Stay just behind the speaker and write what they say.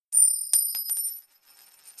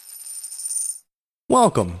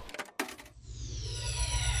Welcome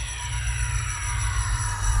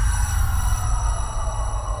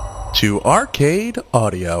to Arcade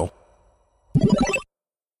Audio.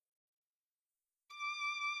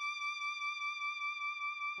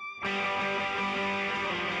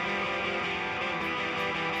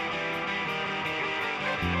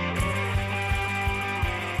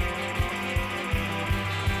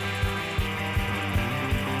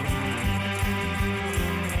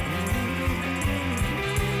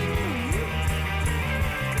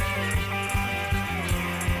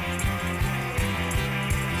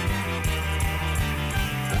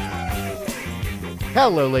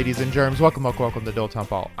 Hello, ladies and germs. Welcome to Dilettante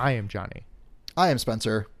Ball. I am Johnny. I am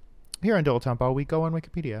Spencer. Here on Dilettante Ball, we go on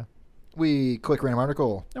Wikipedia We click random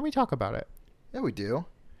article. and we talk about it. Yeah, we do.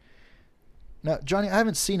 Now, Johnny, I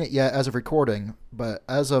haven't seen it yet as of recording, but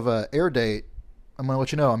as of air date, I'm going to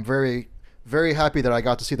let you know I'm very, very happy that I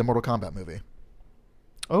got to see the Mortal Kombat movie.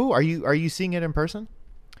 Oh, are you seeing it in person?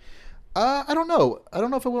 I don't know. I don't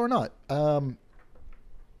know if I will or not.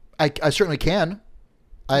 I certainly can.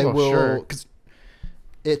 I Well, will, sure. because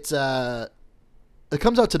it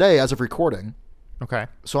comes out today as of recording. Okay.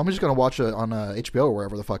 So I'm just going to watch it on HBO or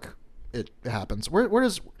wherever the fuck it happens.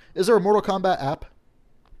 Is there a Mortal Kombat app?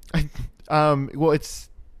 Well, it's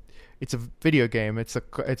a video game. It's a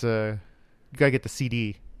you gotta get the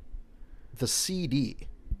CD. The CD.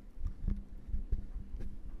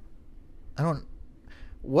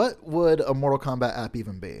 What would a Mortal Kombat app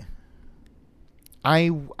even be?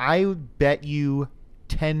 I bet you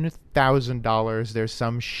 $10,000 there's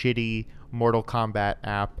some shitty Mortal Kombat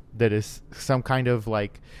app that is some kind of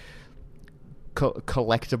like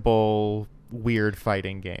collectible weird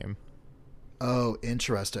fighting game. Oh,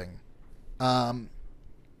 interesting.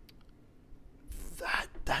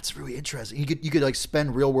 That's really interesting. You could like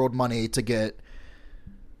spend real world money to get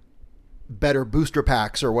better booster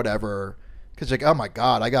packs or whatever. Because like, oh my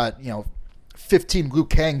god, I got 15 Liu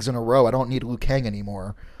Kangs in a row. I don't need Liu Kang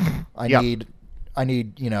anymore. I Yep. need I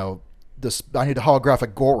need the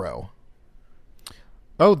holographic Goro.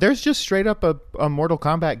 Oh, there's just straight up a Mortal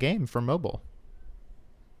Kombat game for mobile.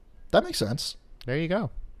 That makes sense. There you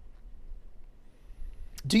go.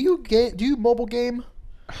 Do you mobile game?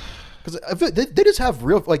 Because they just have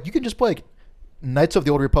real, like, you can just play like Knights of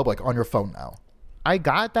the Old Republic on your phone now. I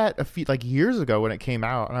got that a few like years ago when it came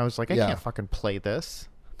out, and I was like, I Yeah. can't fucking play this.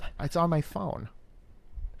 It's on my phone.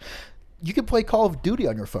 You can play Call of Duty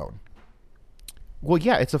on your phone. Well,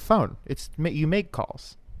 yeah, it's a phone. You make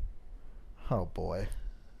calls. Oh boy,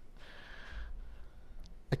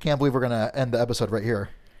 I can't believe we're gonna end the episode right here.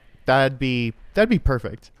 That'd be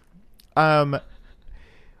perfect.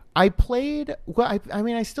 I played. Well, I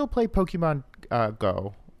mean, I still play Pokemon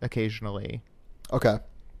Go occasionally. Okay.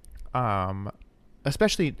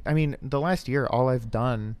 Especially, I mean, the last year, all I've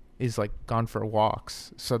done is like gone for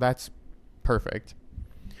walks, so that's perfect.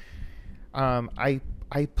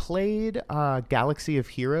 I played Galaxy of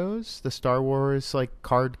Heroes, the Star Wars like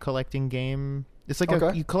card collecting game. It's like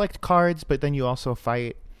Okay. you collect cards, but then you also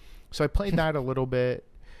fight. So I played that a little bit.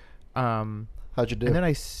 How'd you do? And then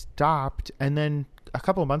I stopped, and then a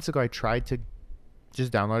couple of months ago I tried to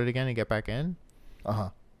just download it again and get back in.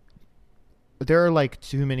 There are like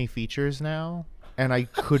too many features now, and I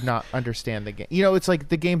could not understand the game. It's like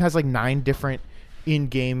the game has like 9 different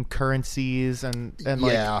in-game currencies, and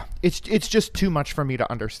like Yeah. it's just too much for me to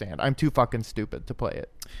understand. I'm too fucking stupid to play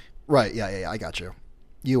it. Right. Yeah. I got you.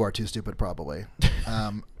 You are too stupid, probably.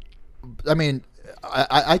 I mean,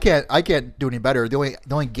 I can't do any better. The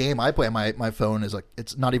only game I play on my phone is like,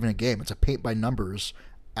 it's not even a game. It's a paint by numbers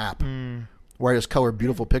app where I just color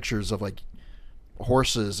beautiful pictures of like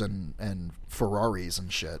horses and Ferraris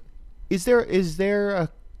and shit. Is there a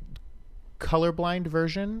colorblind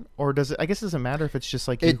version, or does it? I guess it doesn't matter if it's just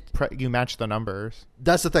like you match the numbers.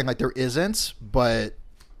 That's the thing. Like, there isn't, but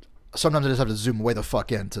sometimes I just have to zoom way the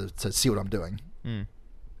fuck in to see what I'm doing.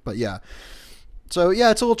 But yeah. So yeah,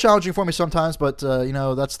 it's a little challenging for me sometimes, but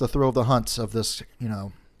that's the thrill of the hunt of this,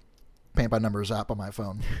 paint by numbers app on my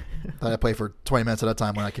phone that I play for 20 minutes at a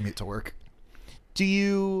time when I commute to work. Do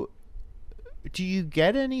you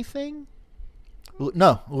get anything?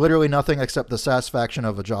 No, literally nothing except the satisfaction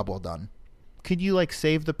of a job well done. Could you like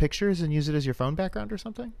save the pictures and use it as your phone background or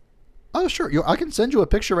something? Oh sure, I can send you a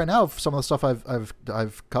picture right now of some of the stuff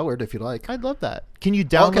I've colored if you like. I'd love that. Can you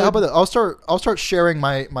download? Okay, how about that? I'll start sharing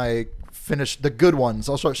my finished, the good ones.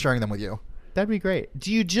 I'll start sharing them with you. That'd be great.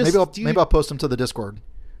 Do you just maybe I'll post them to the Discord.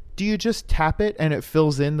 Do you just tap it and it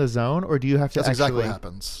fills in the zone, or do you have to That's actually... exactly what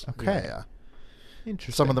happens. Okay. Yeah.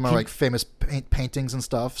 Interesting. Some of them are like famous paintings and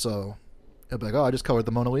stuff, so it'll be like, oh, I just colored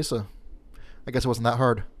the Mona Lisa. I guess it wasn't that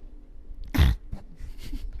hard.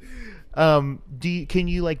 Can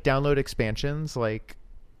you like download expansions? Like,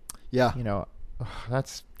 Yeah.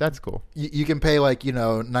 that's cool. You can pay like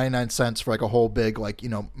 99 cents for like a whole big like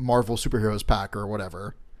Marvel superheroes pack or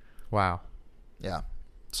whatever. Wow. Yeah,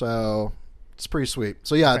 so it's pretty sweet.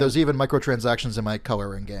 So yeah, there's even microtransactions in my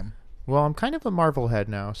coloring game. Well, I'm kind of a Marvel head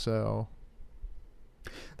now, so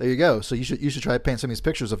There you go. So you should try to paint some of these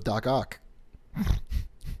pictures of Doc Ock.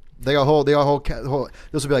 They got whole.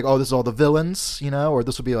 This would be like, oh, this is all the villains, or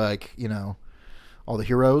this would be like, all the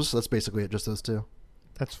heroes. That's basically it. Just those two.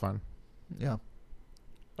 that's fun. Yeah.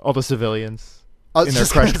 All the civilians I was in their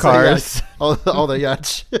just gonna crushed say, yeah, cars. all the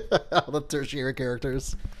all the tertiary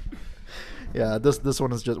characters. Yeah, this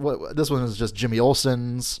one is just Jimmy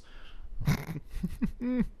Olsen's.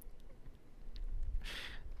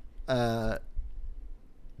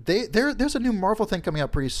 There's a new Marvel thing coming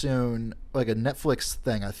out pretty soon, like a Netflix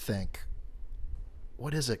thing, I think.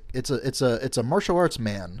 What is it? It's a martial arts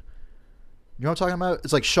man. You know what I'm talking about?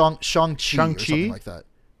 It's like Shang-Chi or something like that.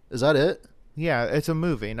 Is that it? Yeah, it's a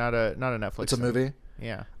movie, not a Netflix. It's a movie?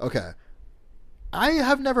 Yeah. Okay. I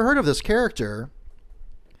have never heard of this character,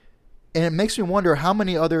 and it makes me wonder how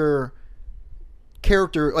many other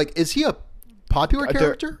is he a popular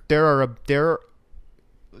character?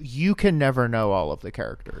 You can never know all of the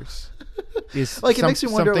characters. It makes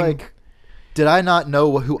me wonder, like, did I not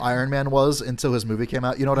know who Iron Man was until his movie came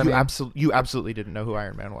out? You know what I mean? You absolutely didn't know who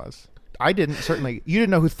Iron Man was. I didn't, certainly. You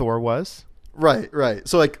didn't know who Thor was. Right.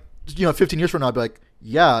 So, like, 15 years from now, I'd be like,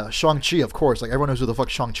 yeah, Shang-Chi, of course. Like, everyone knows who the fuck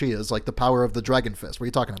Shang-Chi is. Like, the power of the Dragon Fist. What are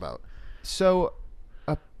you talking about? So,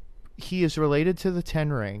 he is related to the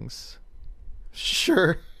Ten Rings.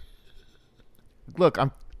 Sure. Look,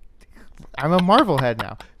 I'm a Marvel head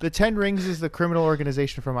now. The Ten Rings is the criminal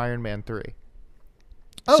organization from Iron Man 3.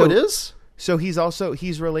 Oh, so, it is? So he's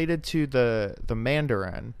related to the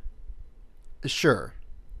Mandarin. Sure.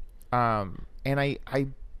 And I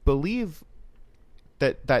believe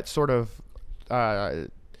that sort of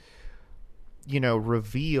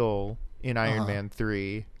reveal in Iron Man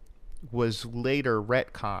 3 was later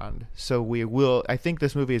retconned. So I think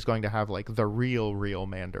this movie is going to have like the real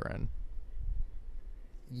Mandarin.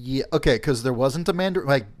 Yeah, okay, because there wasn't a Mandarin.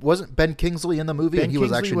 Like, wasn't Ben Kingsley in the movie, and he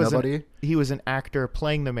was actually nobody? He was an actor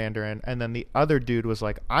playing the Mandarin, and then the other dude was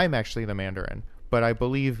like, I'm actually the Mandarin. But I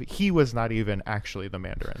believe he was not even actually the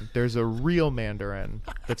Mandarin. There's a real Mandarin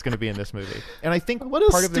that's going to be in this movie. And I think part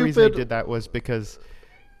of the reason they did that was because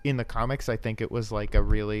in the comics, I think it was like a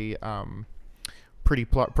really pretty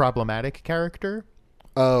problematic character.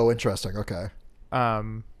 Oh, interesting. Okay.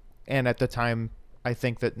 And at the time, I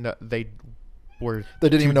think that they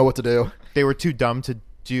didn't even know what to do. They were too dumb to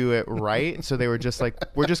do it right, so they were just like,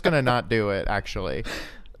 we're just gonna not do it. Actually,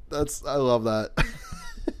 I love that.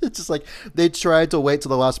 It's just like they tried to wait till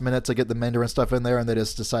the last minute to get the Mandarin stuff in there, and they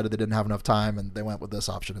just decided they didn't have enough time, and they went with this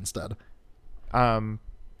option instead. But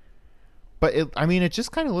it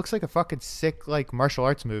just kind of looks like a fucking sick like martial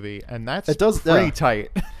arts movie, and that's pretty tight.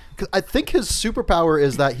 I think his superpower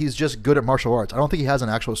is that he's just good at martial arts. I don't think he has an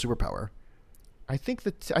actual superpower. I think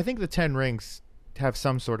the Ten Rings have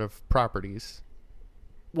some sort of properties.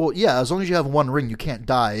 Well, yeah, as long as you have one ring, you can't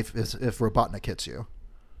die if Robotnik hits you.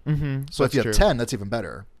 Mm-hmm. So if you have 10, that's even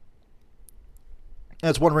better. And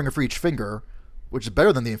it's one ring for each finger, which is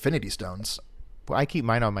better than the Infinity Stones. Well, I keep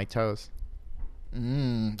mine on my toes.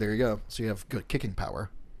 There you go. So you have good kicking power.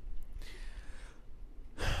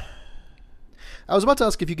 I was about to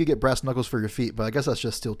ask if you could get brass knuckles for your feet, but I guess that's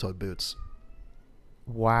just steel-toed boots.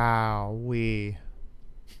 Wow,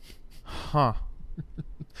 Huh.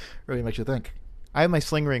 Really makes you think. I have my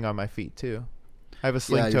sling ring on my feet too. I have a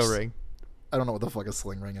sling toe ring. I don't know what the fuck a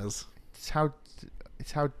sling ring is. It's how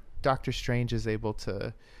Doctor Strange is able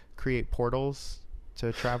to create portals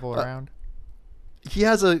to travel around. He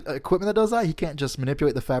has a equipment that does that. He can't just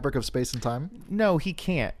manipulate the fabric of space and time. No, he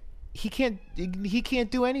can't. He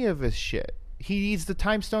can't do any of this shit. He needs the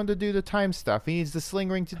time stone to do the time stuff. He needs the sling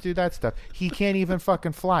ring to do that stuff. He can't even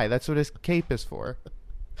fucking fly. That's what his cape is for.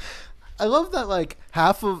 I love that like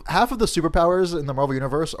half of the superpowers in the Marvel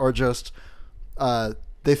universe are just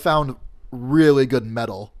they found really good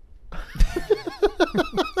metal.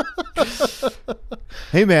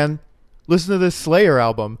 Hey man, listen to this Slayer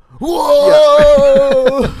album.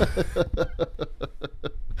 Whoa! Yeah.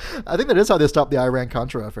 I think that is how they stopped the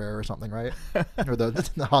Iran-Contra affair or something, right? Or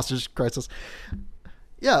the hostage crisis.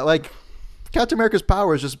 Yeah, like Captain America's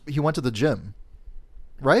power is just he went to the gym.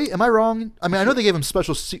 Right? Am I wrong? I mean, I know they gave him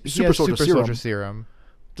special super soldier serum.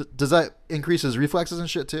 Does that increase his reflexes and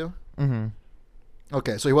shit too? Mm-hmm.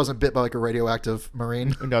 Okay, so he wasn't bit by like a radioactive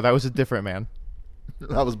Marine? No, that was a different man.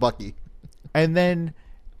 That was Bucky. And then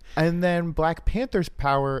Black Panther's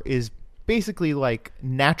power is basically like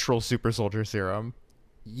natural super soldier serum.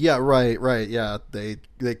 Yeah, right. Yeah, they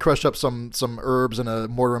crush up some herbs in a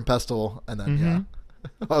mortar and pestle, and then yeah.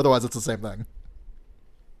 Otherwise, it's the same thing.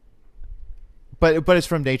 But it's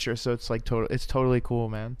from nature, so it's like it's totally cool,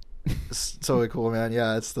 man. It's totally cool, man.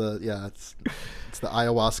 Yeah, it's the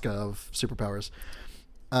ayahuasca of superpowers.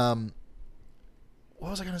 What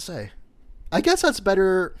was I gonna say? I guess that's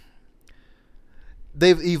better.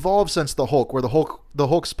 They've evolved since the Hulk, where the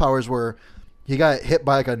Hulk's powers were, he got hit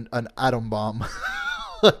by like an atom bomb.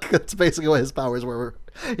 Like, that's basically what his powers were.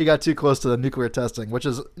 He got too close to the nuclear testing, which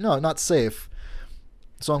is not safe.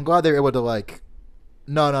 So I'm glad they were able to like,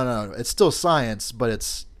 no. It's still science, but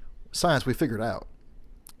it's science we figured out.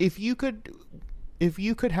 If you could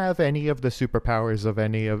have any of the superpowers of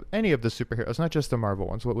any of the superheroes, not just the Marvel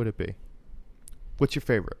ones, what would it be? What's your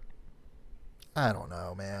favorite? I don't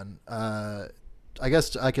know, man. I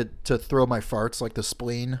guess I could to throw my farts like the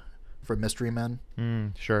spleen for Mystery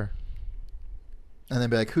Men. Sure. And then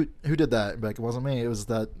be like, who did that? And be like, it wasn't me. It was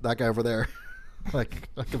that guy over there. like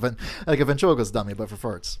a ventriloquist dummy, but for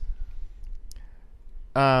farts.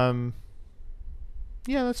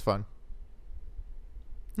 Yeah, that's fun.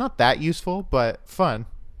 Not that useful, but fun.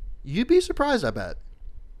 You'd be surprised, I bet.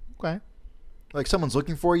 Okay. Like someone's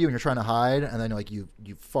looking for you and you're trying to hide, and then like you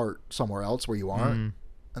fart somewhere else where you aren't,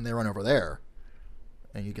 and they run over there,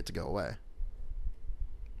 and you get to go away.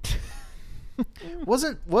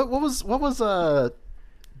 What was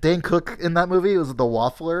Dane Cook in that movie? Was it the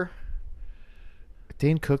Waffler?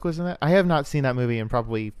 Dane Cook was in that? I have not seen that movie in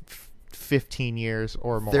probably 15 years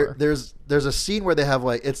or more. There's a scene where they have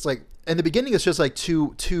like, it's like in the beginning it's just like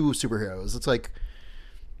two superheroes. It's like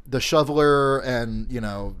the Shoveler and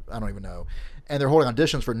I don't even know, and they're holding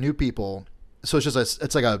auditions for new people. So it's just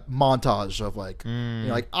it's like a montage of like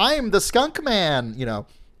like I'm the Skunk Man,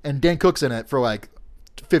 and Dan Cook's in it for like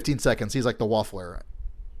 15 seconds. He's like the Waffler.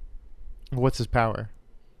 What's his power?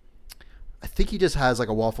 I think he just has like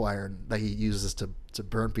a waffle iron that he uses to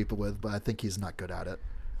burn people with, but I think he's not good at it.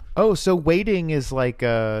 Oh, so Waiting is like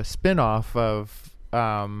a spin-off of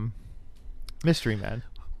Mystery Men.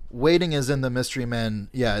 Waiting is in the Mystery Men,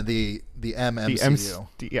 yeah, the MMCU.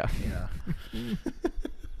 Yeah.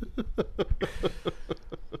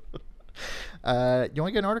 You want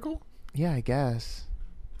to get an article? Yeah, I guess.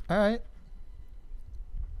 All right.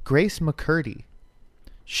 Grace McCurdy.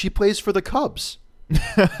 She plays for the Cubs. Grace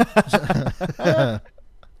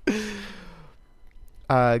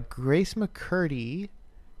McCurdy,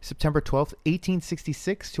 September 12th,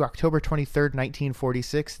 1866 to October 23rd,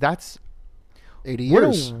 1946. That's 80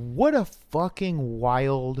 years. What a fucking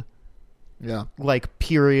wild, like,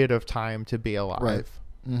 period of time to be alive. Right.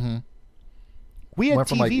 Mm-hmm. We had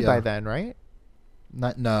TV by then, right?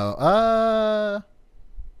 No.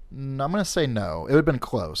 I'm going to say no. It would have been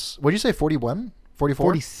close. What did you say, 41? 44?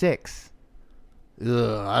 46.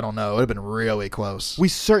 I don't know. It would have been really close. We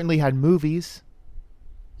certainly had movies.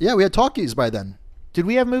 Yeah, we had talkies by then. Did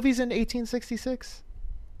we have movies in 1866?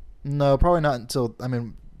 No, probably not until,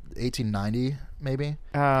 1890, maybe.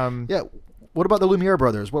 Yeah. What about the Lumiere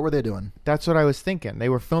brothers? What were they doing? That's what I was thinking. They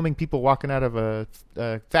were filming people walking out of a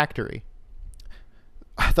factory.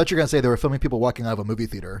 I thought you were going to say they were filming people walking out of a movie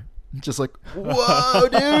theater. Just like, whoa,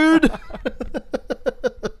 dude.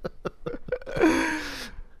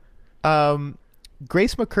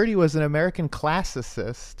 Grace McCurdy was an American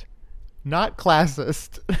classicist, not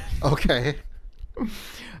classist. Okay.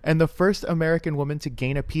 And the first American woman to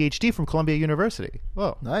gain a PhD from Columbia University.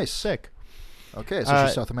 Whoa. Nice. Sick. Okay, so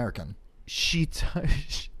she's South American. She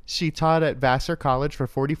taught at Vassar College for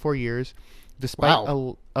 44 years, despite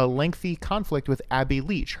a lengthy conflict with Abby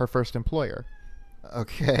Leach, her first employer.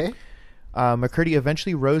 Okay. McCurdy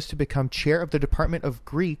eventually rose to become chair of the Department of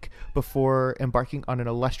Greek before embarking on an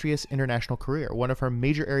illustrious international career. One of her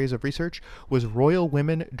major areas of research was royal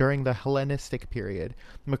women during the Hellenistic period.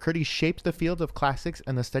 McCurdy shaped the field of classics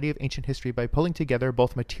and the study of ancient history by pulling together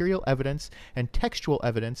both material evidence and textual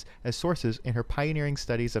evidence as sources in her pioneering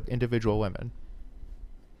studies of individual women.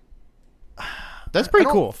 That's pretty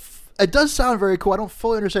cool. It does sound very cool. I don't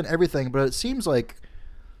fully understand everything, but it seems like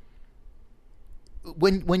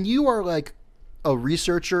when you are like a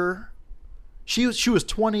researcher, she was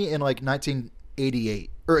 20 in like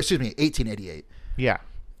 1888. Yeah.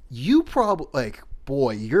 You probably like,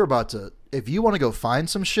 boy, you're about to, if you want to go find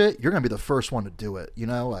some shit, you're going to be the first one to do it,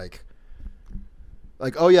 like,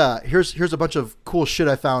 oh yeah, here's a bunch of cool shit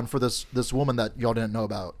I found for this woman that y'all didn't know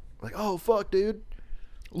about. Like, oh fuck, dude.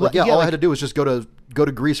 Like, all I had to do was just go to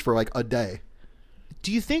Greece for like a day.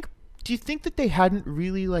 Do you think that they hadn't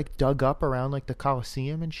really like dug up around like the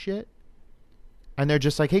Colosseum and shit? And they're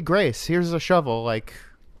just like, hey, Grace, here's a shovel. Like,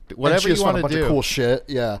 And Whatever she you just found want a to bunch do. of cool shit.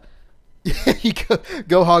 Yeah. You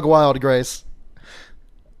go hog wild, Grace.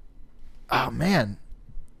 Oh man,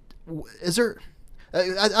 is there?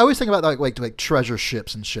 I always think about like treasure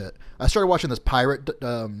ships and shit. I started watching this pirate. I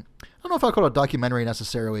don't know if I call it a documentary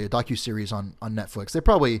necessarily, a docu-series on Netflix. They're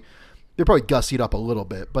probably gussied up a little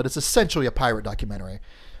bit, but it's essentially a pirate documentary.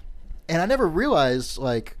 And I never realized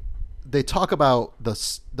like they talk about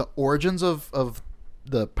the origins of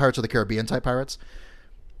the Pirates of the Caribbean type pirates.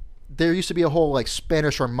 There used to be a whole like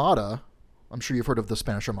Spanish Armada. I'm sure you've heard of the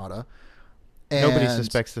Spanish Armada. Nobody And-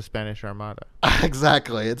 suspects the Spanish Armada.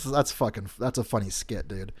 Exactly. That's a funny skit,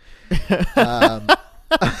 dude.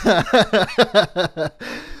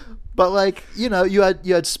 But like, you know, you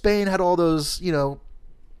had Spain had all those, you know,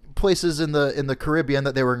 places in the Caribbean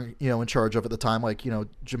that they were, you know, in charge of at the time, like, you know,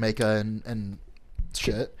 Jamaica and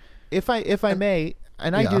shit. If I may,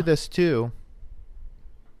 and I Yeah. do this too.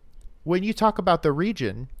 When you talk about the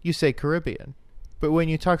region, you say Caribbean. But when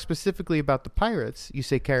you talk specifically about the pirates, you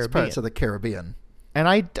say It's Caribbean. Pirates of the Caribbean. And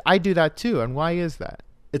I do that too. And why is that?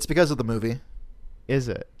 It's because of the movie. Is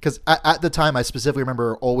it? Because at the time, I specifically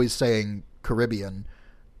remember always saying Caribbean,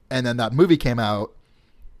 and then that movie came out,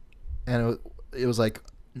 and it was like,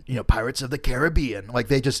 you know, Pirates of the Caribbean. Like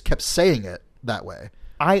they just kept saying it that way.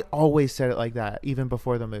 I always said it like that, even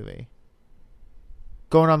before the movie.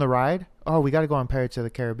 Going on the ride? Oh, we got to go on Pirates of the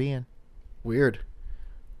Caribbean. Weird.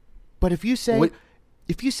 But if you say What-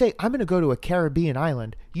 I'm going to go to a Caribbean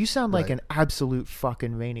island, you sound like Right. an absolute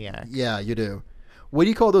fucking maniac. Yeah, you do. What do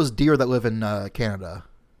you call those deer that live in Canada?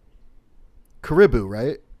 Caribou,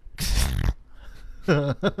 right?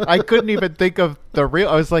 I couldn't even think of the real.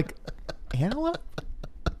 I was like, antelope?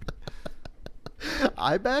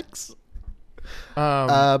 Ibex?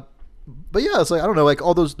 Um, But yeah, it's like, I don't know, like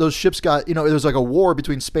all those ships got, you know, there was like a war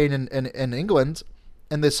between Spain and England,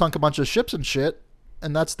 and they sunk a bunch of ships and shit.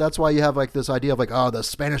 And that's why you have like this idea of like, oh, the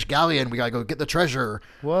Spanish galleon, we gotta go get the treasure,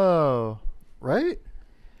 whoa. right?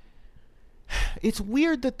 It's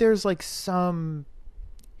weird that there's like some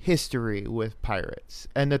history with pirates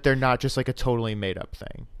and that they're not just like a totally made up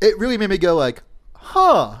thing. It really made me go like,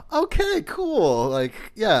 huh, okay, cool, like,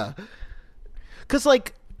 yeah. Because,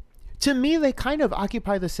 like, to me, they kind of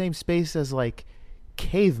occupy the same space as, like,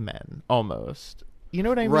 cavemen, almost. You know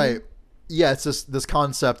what I mean? Right. Yeah, it's just this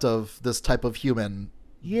concept of this type of human.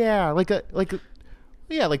 Yeah, like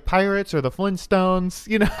pirates or the Flintstones,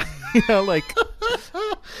 you know? You know, like,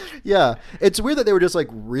 Yeah, it's weird that they were just like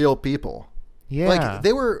real people. yeah. Like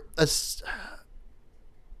they were,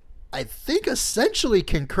 I think, essentially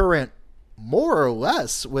concurrent, more or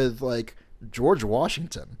less, with like George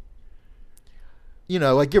Washington. You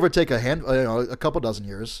know, like give or take a couple dozen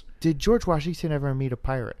years. Did George Washington ever meet a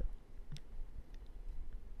pirate?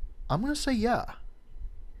 I'm gonna say yeah.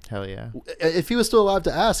 Hell yeah. If he was still alive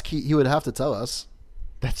to ask, he would have to tell us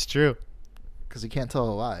That's true. because he can't tell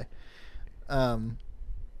a lie.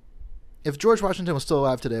 If George Washington was still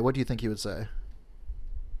alive today, what do you think he would say?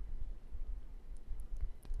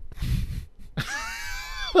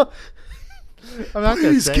 I'm not Please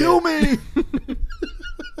gonna say kill it. me.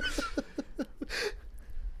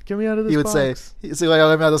 Get me out of this He would say, box. he'd say, like,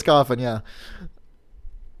 I'm out of this coffin. Yeah,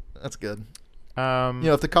 that's good. You know,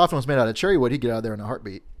 know, if the coffin was made out of cherry wood, he'd get out of there in a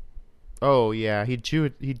heartbeat. oh yeah, he'd chew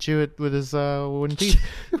it with his wooden teeth.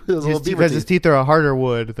 With his little beaver Because his teeth. teeth are a harder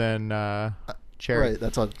wood than cherry. Right,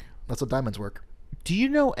 that's how diamonds work. Do you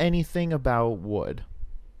know anything about wood?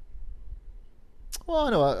 Well,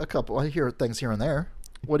 I know a couple. I hear things here and there.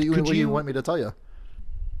 What do Could you you- want me to tell you?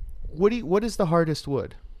 What is the hardest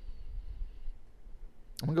wood?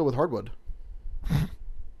 I'm gonna go with hardwood.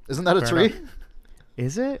 Isn't that a Fair tree? enough.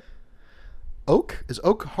 Is it? Oak? Is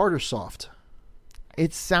oak hard or soft?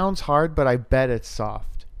 It sounds hard, but I bet it's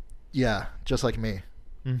soft. Yeah, just like me.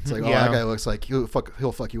 It's like, Mhm. oh, that guy looks like he'll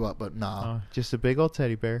fuck you up, but nah. Just a big old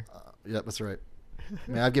teddy bear. Yeah, that's right.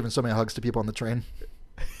 Man, I've given so many hugs to people on the train.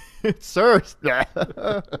 Sir.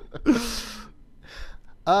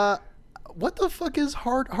 What the fuck is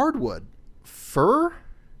hardwood? Fir?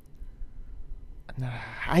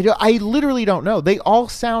 I literally don't know. They all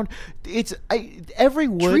sound. Every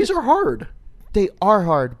wood. Trees are hard. They are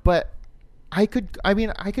hard, but I could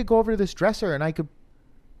go over to this dresser and I could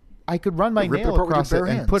run my Rip it nail apart with your across it bare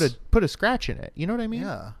and hands. put a scratch in it. You know what I mean?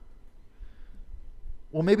 Yeah.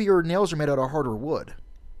 Well, maybe your nails are made out of harder wood.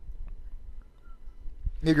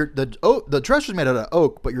 Maybe the dresser's made out of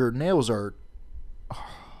oak, but your nails are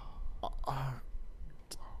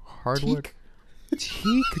Hardwood.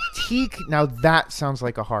 teak. Teak. Now that sounds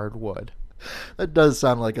like a hardwood. That does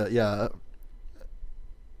sound like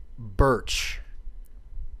birch.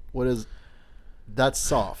 What is? That's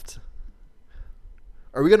soft.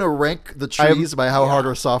 Are we gonna rank the trees by how hard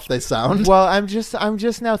or soft they sound? Well, I'm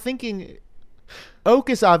just now thinking, oak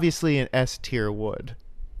is obviously an S tier wood.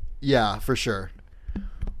 Yeah, for sure.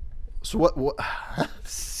 So what?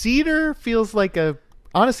 Cedar feels like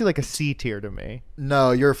honestly like a C tier to me.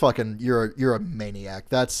 No, you're a maniac.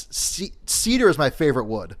 Cedar is my favorite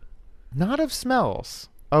wood. Not of smells,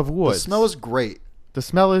 of wood. The smell is great. The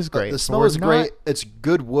smell is great. The smell is great. It's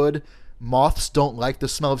good wood. Moths don't like the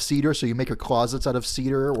smell of cedar, so you make your closets out of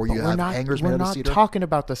cedar, or you have hangers made out of cedar. We're not talking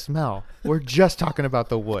about the smell. We're just talking about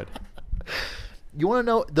the wood. You want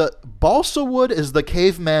to know, the balsa wood is the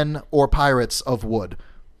cavemen or pirates of wood.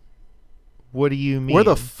 What do you mean? Where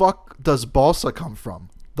the fuck does balsa come from?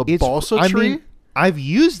 The balsa tree? I mean, I've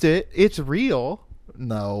used it. It's real.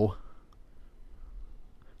 No.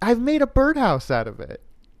 I've made a birdhouse out of it.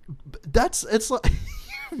 It's like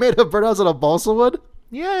you made a birdhouse out of balsa wood?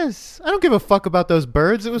 Yes. I don't give a fuck about those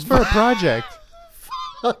birds. It was for a project.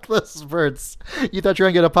 Fuck those birds. You thought you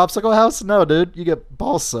were going to get a popsicle house? No, dude. You get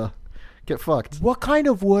balsa. Get fucked. What kind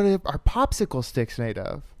of wood are popsicle sticks made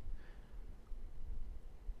of?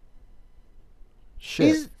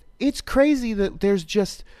 Shit. It's crazy that there's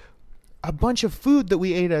just a bunch of food that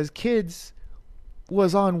we ate as kids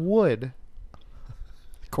was on wood.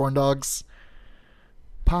 Corn dogs.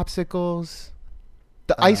 Popsicles.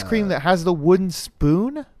 The ice cream that has the wooden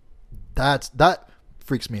spoon? That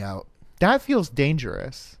freaks me out. That feels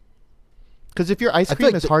dangerous. Because if your ice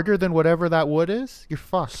cream is harder than whatever that wood is, you're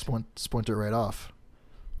fucked. Splint it right off.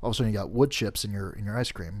 All of a sudden you got wood chips in your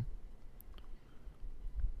ice cream.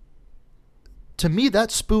 To me,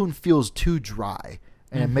 that spoon feels too dry,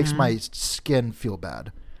 and it makes my skin feel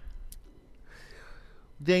bad.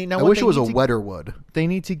 I wish it was a wetter wood. They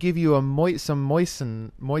need to give you some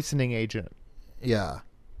moistening agent. Yeah.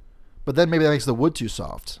 But then maybe that makes the wood too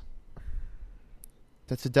soft.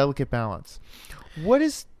 That's a delicate balance.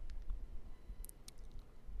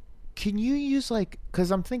 Can you use because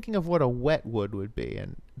I'm thinking of what a wet wood would be,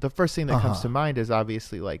 and the first thing that comes to mind is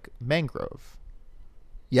obviously like mangrove.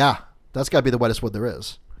 Yeah. That's got to be the wettest wood there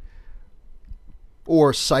is.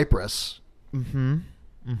 Or cypress.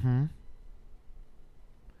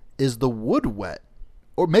 Is the wood wet?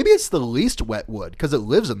 Or maybe it's the least wet wood because it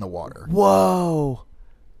lives in the water. Whoa.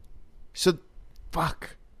 So,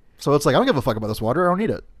 fuck. So it's like, I don't give a fuck about this water. I don't need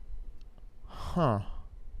it. Huh.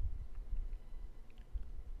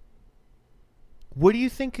 What do you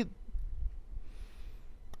think?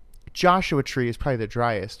 Joshua tree is probably the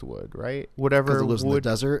driest wood, right? Whatever it lives wood in the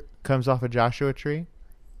desert comes off a Joshua tree.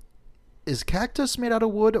 Is cactus made out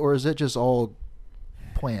of wood, or is it just all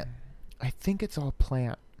plant? I think it's all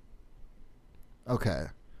plant. Okay.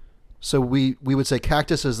 So we would say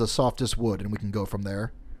cactus is the softest wood, and we can go from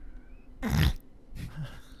there.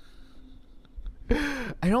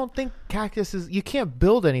 I don't think cactus is... You can't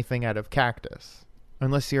build anything out of cactus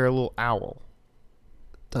unless you're a little owl.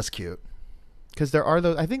 That's cute. Because there are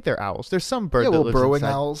those... I think they're owls. There's some bird that little lives burrowing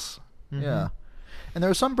inside. owls. Yeah. And there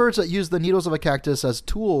are some birds that use the needles of a cactus as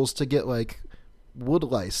tools to get, like, wood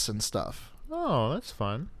lice and stuff. Oh, that's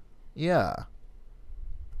fun. Yeah.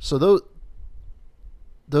 So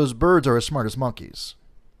those birds are as smart as monkeys.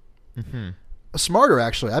 Smarter,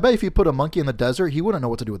 actually. I bet if you put a monkey in the desert, he wouldn't know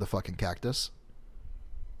what to do with a fucking cactus.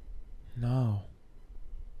 No.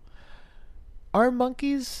 Are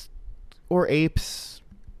monkeys or apes...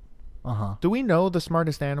 Do we know the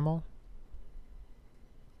smartest animal?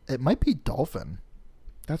 It might be dolphin.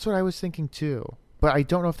 That's what I was thinking too. But I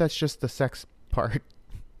don't know if that's just the sex part.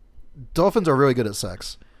 Dolphins are really good at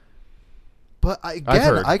sex. But I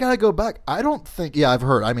gotta go back. I don't think... Yeah, I've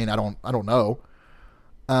heard. I mean, I don't know.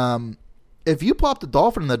 If you plopped a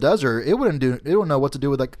dolphin in the desert, it wouldn't know what to do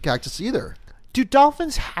with a cactus either. Do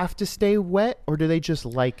dolphins have to stay wet, or do they just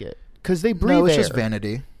like it? Because they breathe No, it's air. just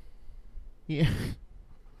vanity. Yeah.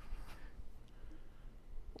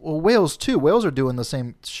 Well, whales too. Whales are doing the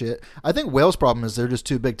same shit. I think whales' problem is they're just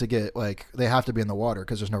too big to get, like, they have to be in the water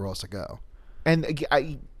because there's nowhere else to go. And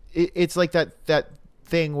it's like that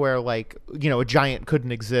thing where, like, you know, a giant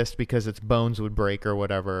couldn't exist because its bones would break or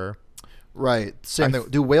whatever. Right. Same thing.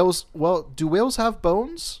 Do whales have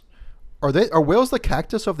bones? Are whales the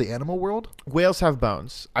cactus of the animal world? Whales have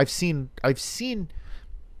bones. I've seen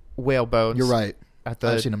whale bones. You're right.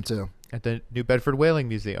 I've seen them too. At the New Bedford Whaling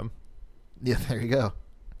Museum. Yeah, there you go.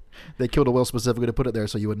 They killed a whale specifically to put it there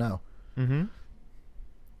so you would know.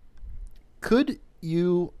 Could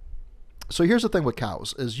you... So here's the thing with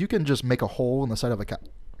cows, is you can just make a hole in the side of a cow.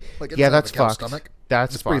 Like, yeah, that's a cow's fucked. Stomach.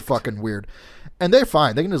 That's pretty fucking weird. And they're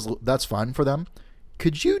fine. They can just... That's fine for them.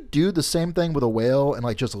 Could you do the same thing with a whale and,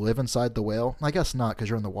 like, just live inside the whale? I guess not, because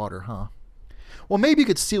you're in the water, huh? Well, maybe you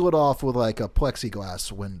could seal it off with like a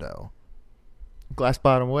plexiglass window. Glass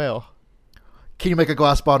bottom whale. Can you make a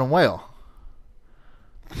glass bottom whale?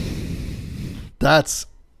 That's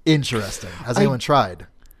interesting. Has anyone tried?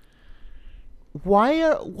 Why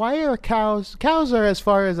are cows? Cows are, as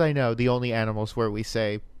far as I know, the only animals where we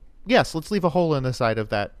say, yes, let's leave a hole in the side of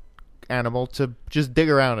that animal to just dig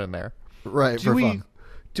around in there. Right, for fun.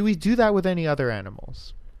 Do we do that with any other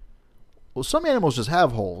animals? Well, some animals just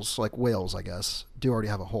have holes, like whales, I guess, do already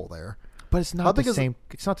have a hole there. But it's not the same.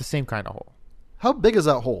 It's not the same kind of hole. How big is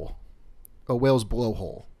that hole? A whale's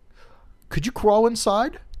blowhole. Could you crawl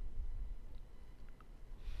inside?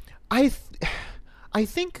 I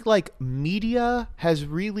think like media has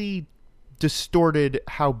really distorted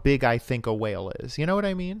how big I think a whale is. You know what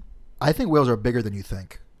I mean? I think whales are bigger than you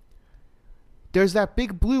think. There's that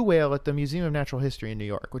big blue whale at the Museum of Natural History in New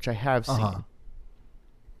York, which I have seen.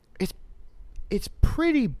 It's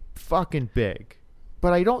pretty fucking big.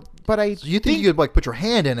 But I don't. But I. So you think you could like put your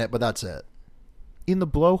hand in it, but that's it. In the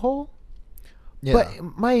blowhole? Yeah. But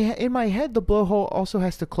in my head, the blowhole also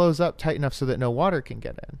has to close up tight enough so that no water can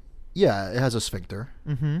get in. Yeah, it has a sphincter.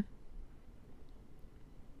 Mm-hmm.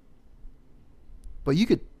 But you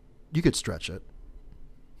could stretch it.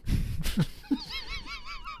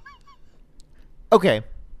 Okay.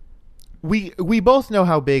 We both know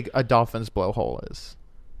how big a dolphin's blowhole is.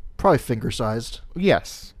 Probably finger-sized.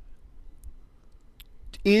 Yes.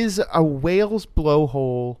 Is a whale's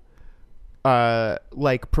blowhole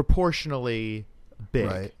like proportionally big?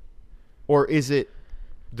 Right. Or is it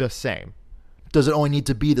the same? Does it only need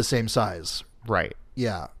to be the same size? Right.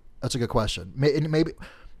 Yeah, that's a good question. Maybe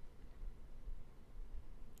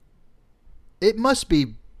it must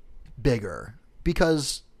be bigger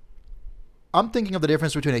because I'm thinking of the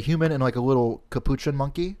difference between a human and like a little capuchin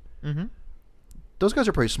monkey. Mm-hmm. Those guys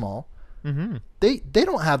are pretty small. Mm-hmm. They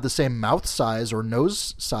don't have the same mouth size or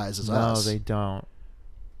nose size as us. No, they don't.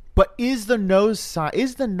 But is the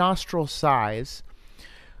nostril size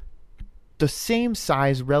the same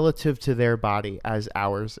size relative to their body as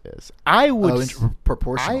ours is? I would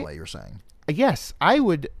proportionally. You're saying? Yes, I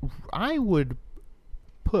would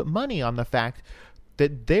put money on the fact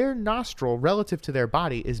that their nostril relative to their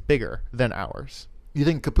body is bigger than ours. You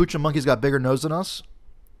think capuchin monkeys got bigger nose than us?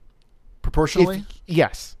 Proportionally?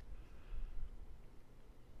 Yes.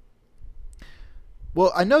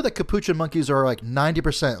 Well, I know that capuchin monkeys are like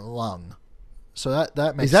 90% lung. So that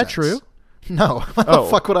makes sense. Is that true? No. How the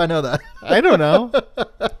fuck would I know that? I don't know.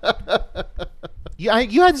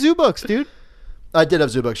 You had zoo books, dude. I did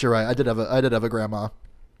have zoo books, you're right. I did have a grandma.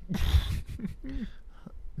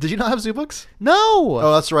 Did you not have zoo books? No.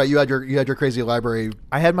 Oh, that's right. You had your crazy library.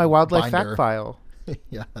 I had my wildlife binder. fact file.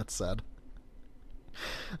 Yeah, that's sad.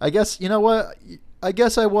 I guess, you know what? I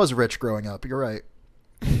guess I was rich growing up. You're right.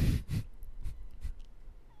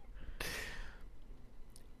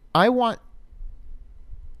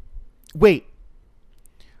 Wait.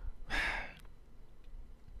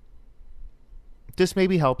 This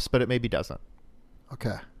maybe helps, but it maybe doesn't.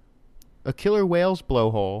 Okay. A killer whale's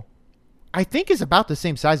blowhole, I think, is about the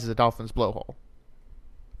same size as a dolphin's blowhole.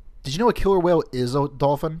 Did you know a killer whale is a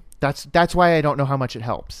dolphin? That's why I don't know how much it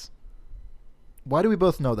helps. Why do we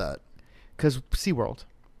both know that? Because SeaWorld.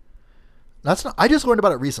 That's not. I just learned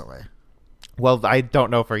about it recently. Well, I don't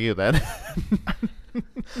know for you then.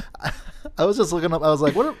 I was just looking up. I was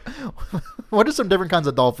like, what are some different kinds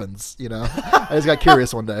of dolphins? You know, I just got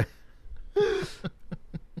curious one day.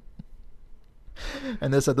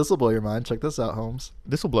 And they said, this will blow your mind. Check this out, Holmes.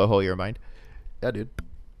 This will blow hole your mind. Yeah, dude.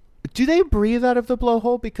 Do they breathe out of the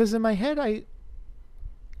blowhole? Because in my head,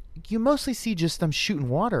 you mostly see just them shooting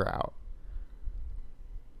water out.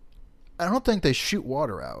 I don't think they shoot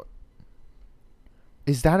water out.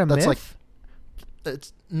 Is that a myth? Like,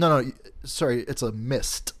 it's no. Sorry, it's a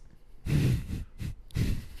mist.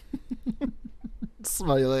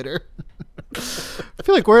 Smell you later. I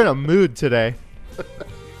feel like we're in a mood today.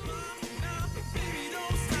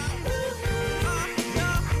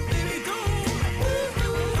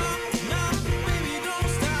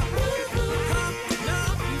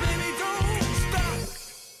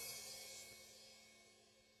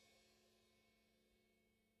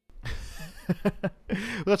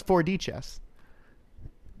 Well, that's 4D chess.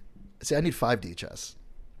 See, I need 5D chess.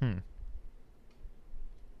 I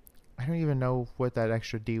don't even know what that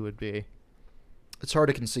extra D would be. It's hard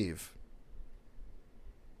to conceive.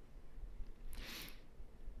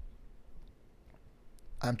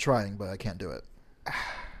 I'm trying, but I can't do it.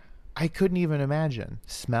 I couldn't even imagine.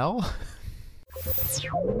 Smell?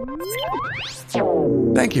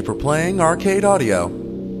 Thank you for playing Arcade Audio.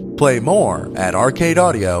 Play more at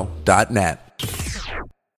arcadeaudio.net.